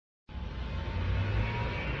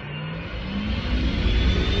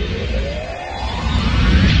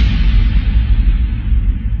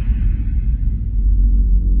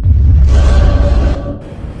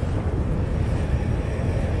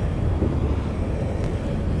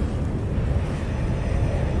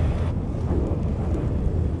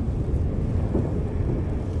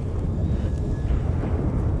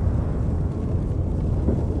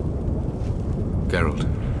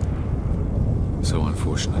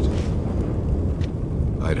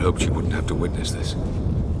unfortunate. I'd hoped you wouldn't have to witness this.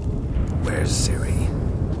 Where's Ciri?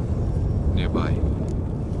 Nearby.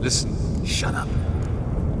 Listen. Shut up.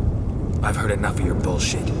 I've heard enough of your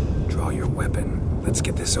bullshit. Draw your weapon. Let's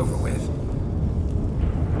get this over with.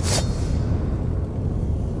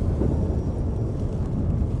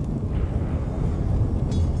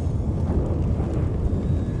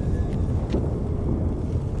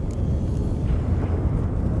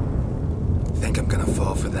 Think I'm gonna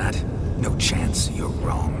fall for that? No chance. You're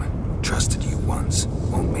wrong. Trusted you once.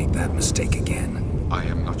 Won't make that mistake again. I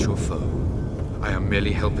am not your foe. I am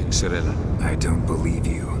merely helping Cirilla. I don't believe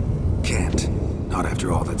you. Can't. Not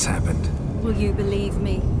after all that's happened. Will you believe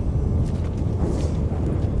me?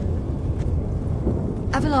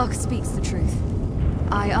 Avalark speaks the truth.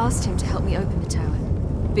 I asked him to help me open the tower,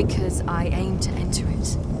 because I aim to enter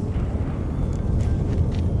it.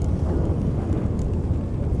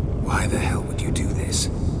 Why the hell would you do this?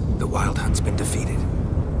 The Wild Hunt's been defeated.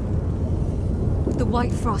 The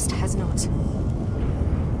White Frost has not.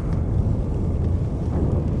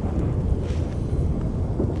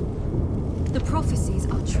 The prophecies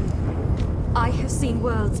are true. I have seen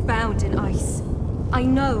worlds bound in ice. I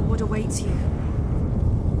know what awaits you.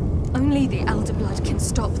 Only the Elder Blood can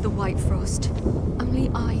stop the White Frost. Only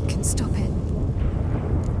I can stop it.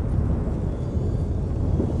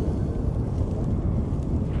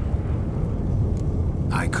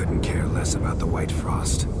 I couldn't care less about the White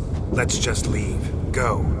Frost. Let's just leave.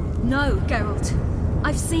 Go. No, Geralt.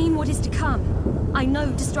 I've seen what is to come. I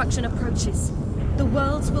know destruction approaches. The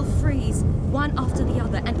worlds will freeze, one after the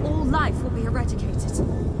other, and all life will be eradicated.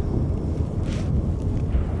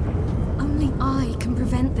 Only I can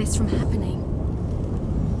prevent this from happening.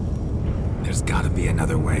 There's gotta be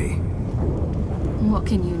another way. What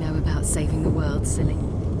can you know about saving the world, silly?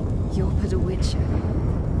 You're but a witcher.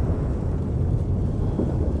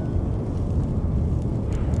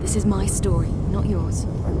 This is my story, not yours.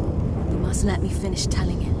 You must let me finish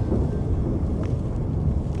telling it.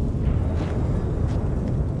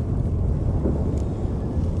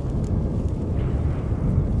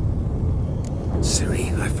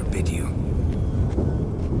 Ciri, I forbid you.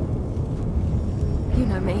 You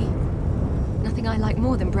know me. Nothing I like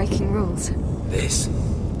more than breaking rules. This?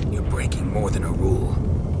 You're breaking more than a rule.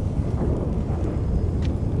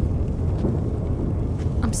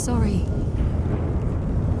 I'm sorry.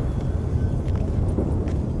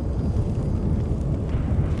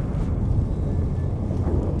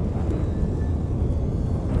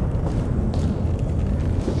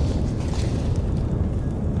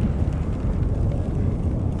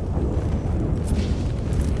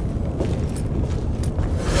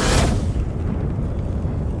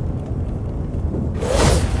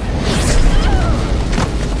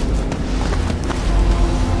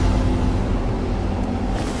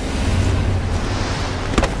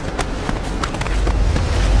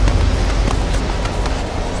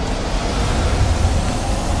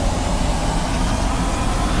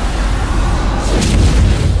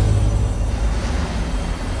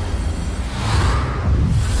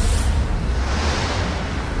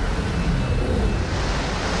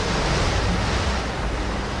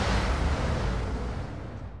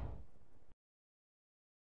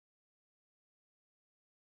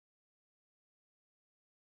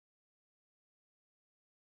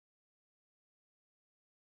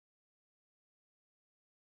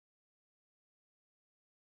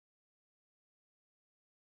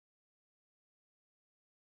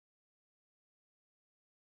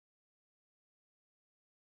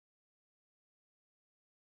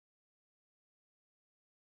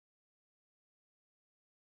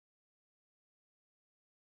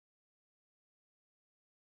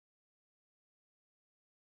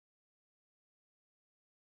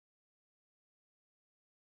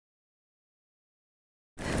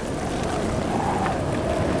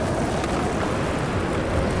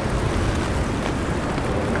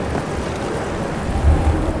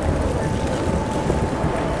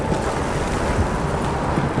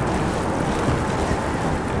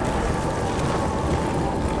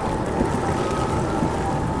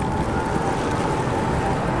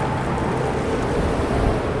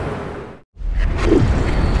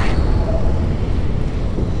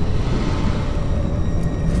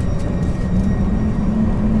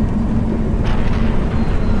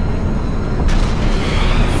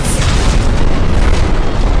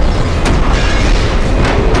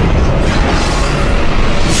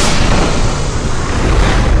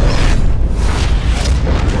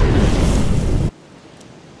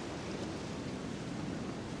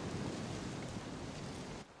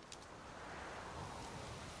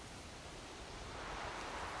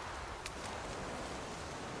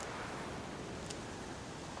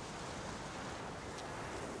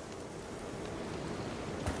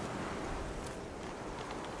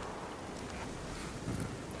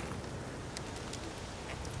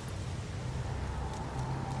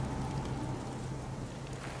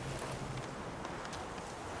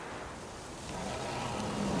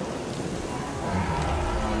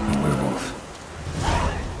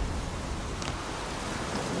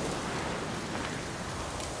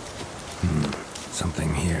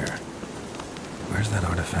 here. Where's that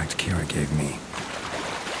artifact Kira gave me?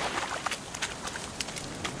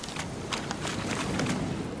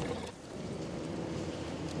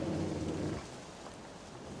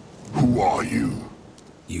 Who are you?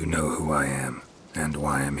 You know who I am, and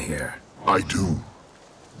why I'm here. I do.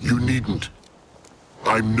 You needn't.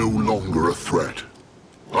 I'm no longer a threat.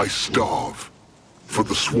 I starve, for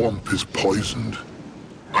the swamp is poisoned.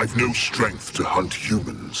 I've no strength to hunt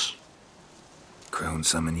humans. Crone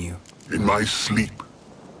summon you? In my sleep.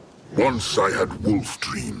 Once I had wolf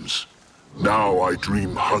dreams. Now I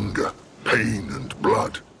dream hunger, pain, and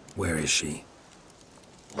blood. Where is she?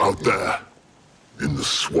 Out there, in the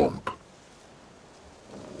swamp.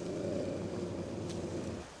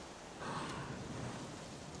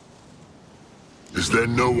 Is there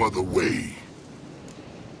no other way?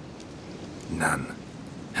 None.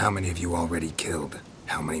 How many have you already killed?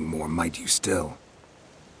 How many more might you still?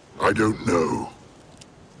 I don't know.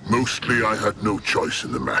 Mostly I had no choice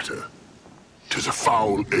in the matter. 'Tis a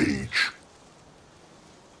foul age.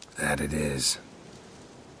 That it is.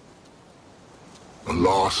 A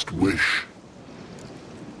last wish.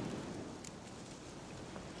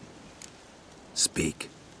 Speak.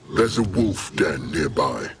 There's a wolf den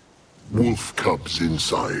nearby. Wolf cubs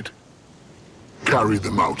inside. Carry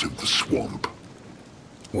them out of the swamp.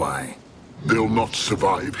 Why? They'll not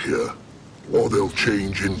survive here, or they'll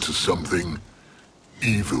change into something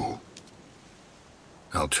evil.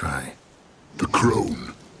 I'll try. The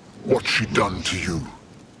crone, what's she done to you?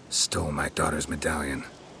 Stole my daughter's medallion.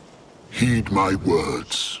 Heed my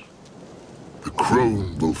words. The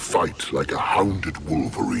crone will fight like a hounded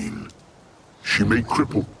wolverine. She may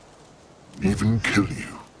cripple, even kill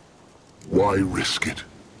you. Why risk it?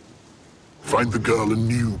 Find the girl a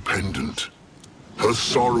new pendant. Her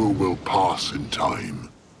sorrow will pass in time.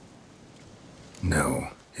 No,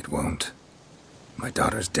 it won't. My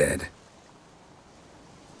daughter's dead.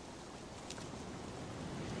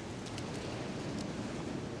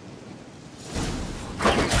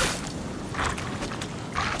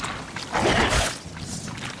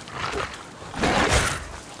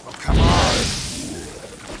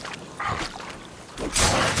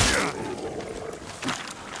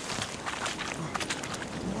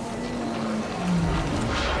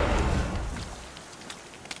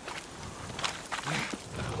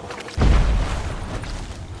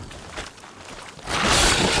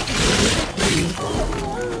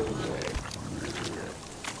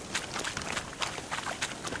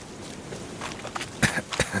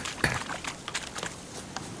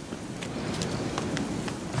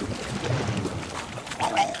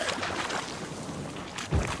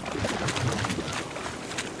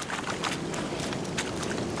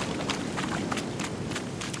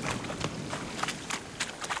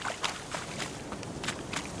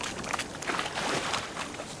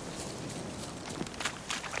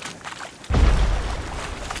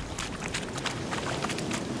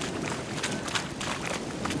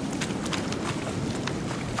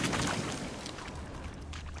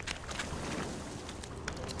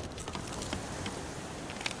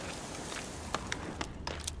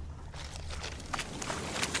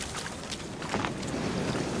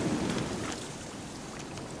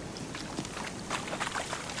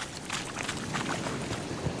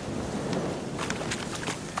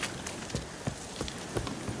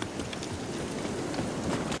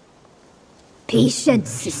 Patience,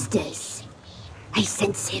 sisters. I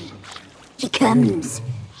sense him. He comes.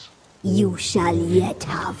 You shall yet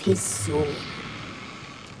have his soul.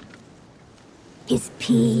 His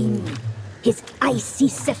pain, his icy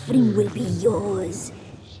suffering will be yours,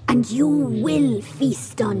 and you will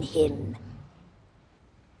feast on him.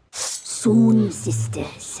 Soon,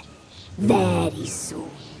 sisters. Very soon.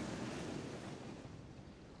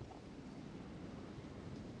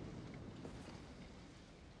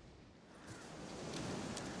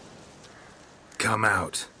 Come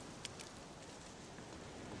out.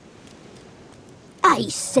 I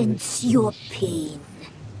sense your pain.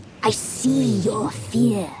 I see your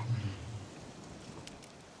fear.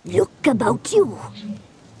 Look about you.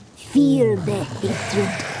 Feel their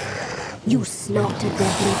hatred. You slaughtered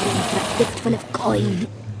their brethren for a fistful of coin.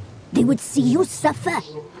 They would see you suffer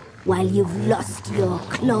while you've lost your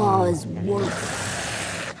claws,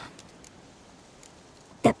 wolf.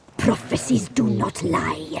 The prophecies do not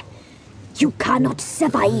lie. You cannot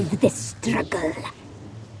survive this struggle.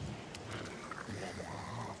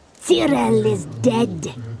 Tyrell is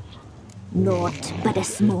dead. Naught but a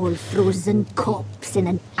small frozen corpse in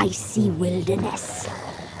an icy wilderness.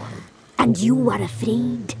 And you are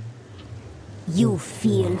afraid. You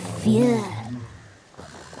feel fear.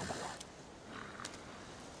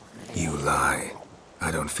 You lie. I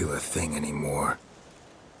don't feel a thing anymore.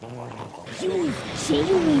 You've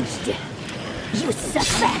changed. You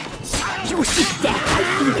suffer. You seek death, I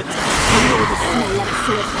feel it. I know the smell of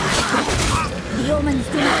suicide. The omens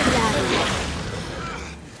do not lie.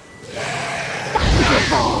 That little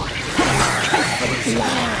ball has cursed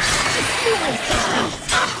blood. Destroy success.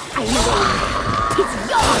 I know. It's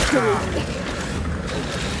your doing.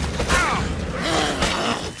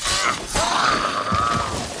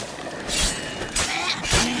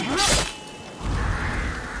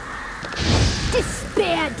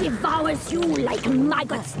 Despair devours you like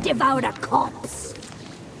maggots devour a corpse.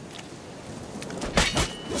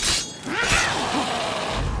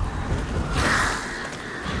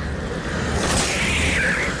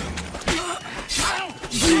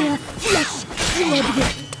 Your flesh filled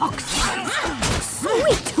with toxins.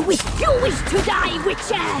 Sweet with you wish to die,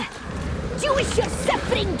 Witcher. Do you wish your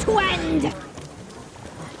suffering to end?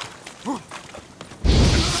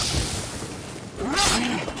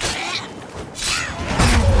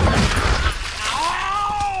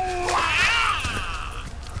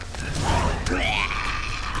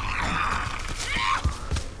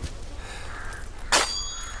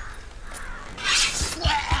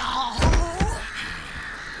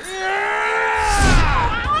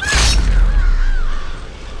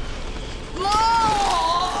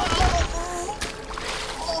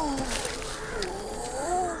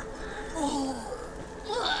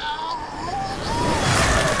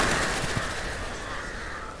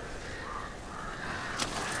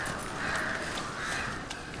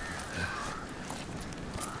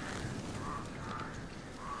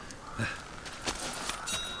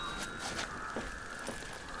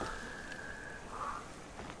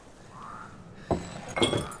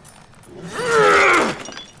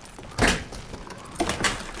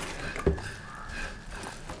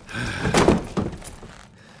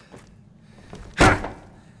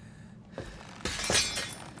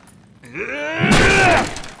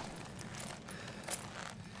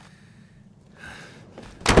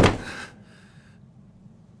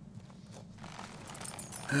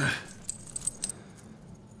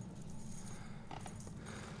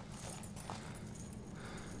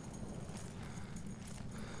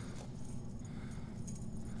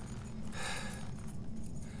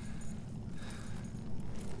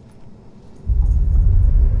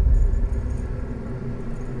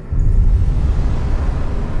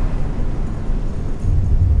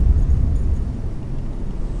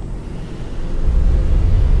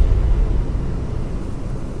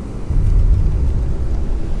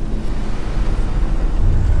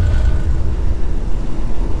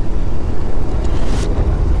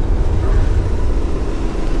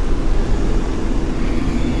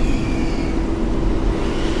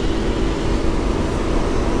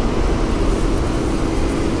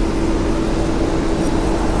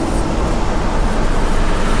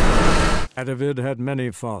 Radovid had many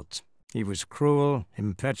faults. He was cruel,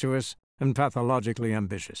 impetuous, and pathologically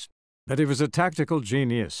ambitious. But he was a tactical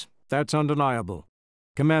genius. That's undeniable.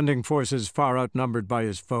 Commanding forces far outnumbered by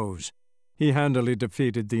his foes, he handily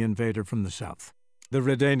defeated the invader from the south. The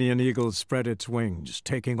Redanian eagle spread its wings,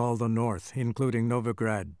 taking all the north, including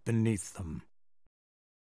Novigrad, beneath them.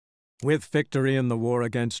 With victory in the war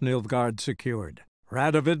against Nilfgaard secured,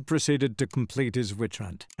 Radovid proceeded to complete his witch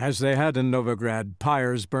hunt. As they had in Novigrad,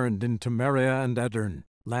 pyres burned in Temeria and Aedirn,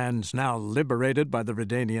 lands now liberated by the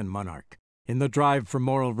Redanian monarch. In the drive for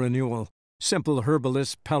moral renewal, simple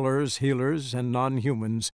herbalists, pellers, healers, and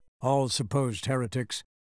non-humans, all supposed heretics,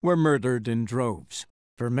 were murdered in droves.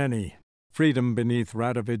 For many, freedom beneath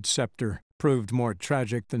Radovid's scepter proved more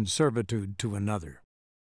tragic than servitude to another.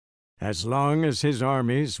 As long as his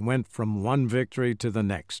armies went from one victory to the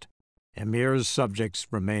next, Emir's subjects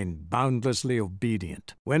remained boundlessly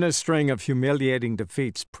obedient. When a string of humiliating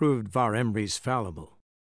defeats proved Var Emreis fallible,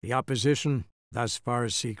 the opposition, thus far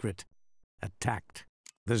secret, attacked.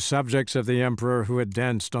 The subjects of the Emperor who had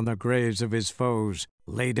danced on the graves of his foes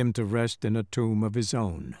laid him to rest in a tomb of his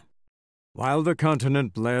own. While the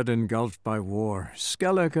continent bled engulfed by war,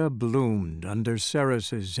 Skellige bloomed under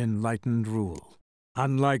Ceres's enlightened rule.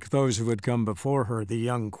 Unlike those who had come before her, the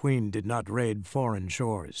young queen did not raid foreign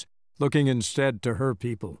shores, looking instead to her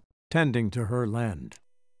people, tending to her land.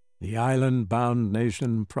 The island-bound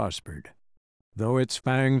nation prospered, though its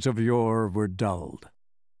fangs of yore were dulled.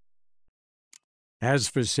 As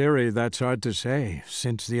for Ciri, that's hard to say.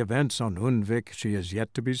 Since the events on Undvik, she is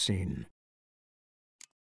yet to be seen.